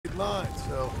line,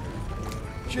 so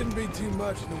shouldn't be too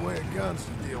much in the way of guns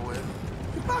to deal with.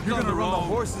 You're gonna run the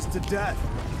horses to death.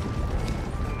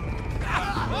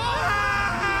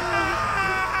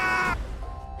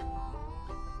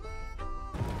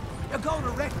 You're going to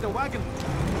wreck the wagon.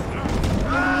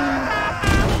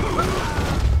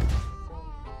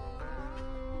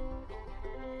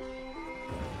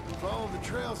 Follow the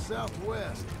trail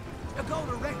southwest. You're going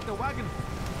to wreck the wagon.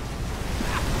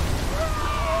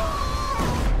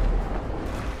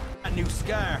 A new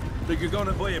scar. Think you're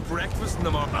gonna buy a breakfast in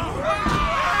the morning?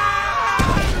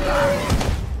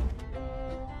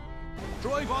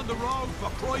 Drive on the road, for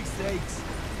Christ's sakes.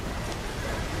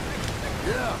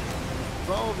 Yeah.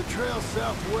 Follow the trail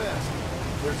southwest.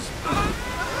 There's...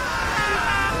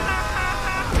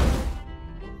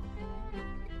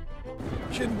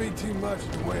 Shouldn't be too much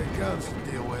in the way of guns to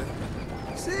deal with.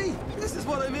 See, this is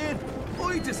what I mean.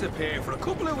 I disappear for a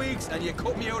couple of weeks and you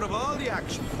cut me out of all the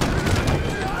action.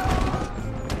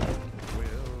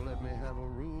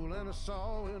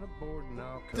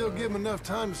 Still give him enough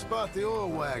time to spot the oil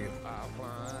wagon.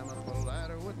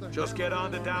 Just get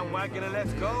on the damn wagon and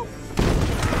let's go.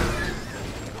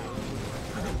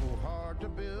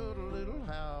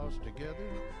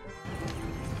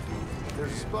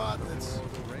 There's a spot that's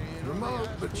remote,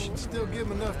 but should still give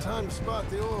him enough time to spot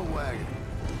the oil wagon.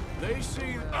 They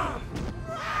see...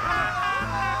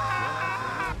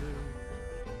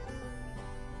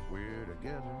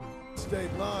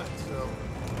 State line, so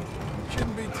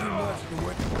shouldn't be too much to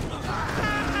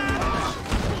wait.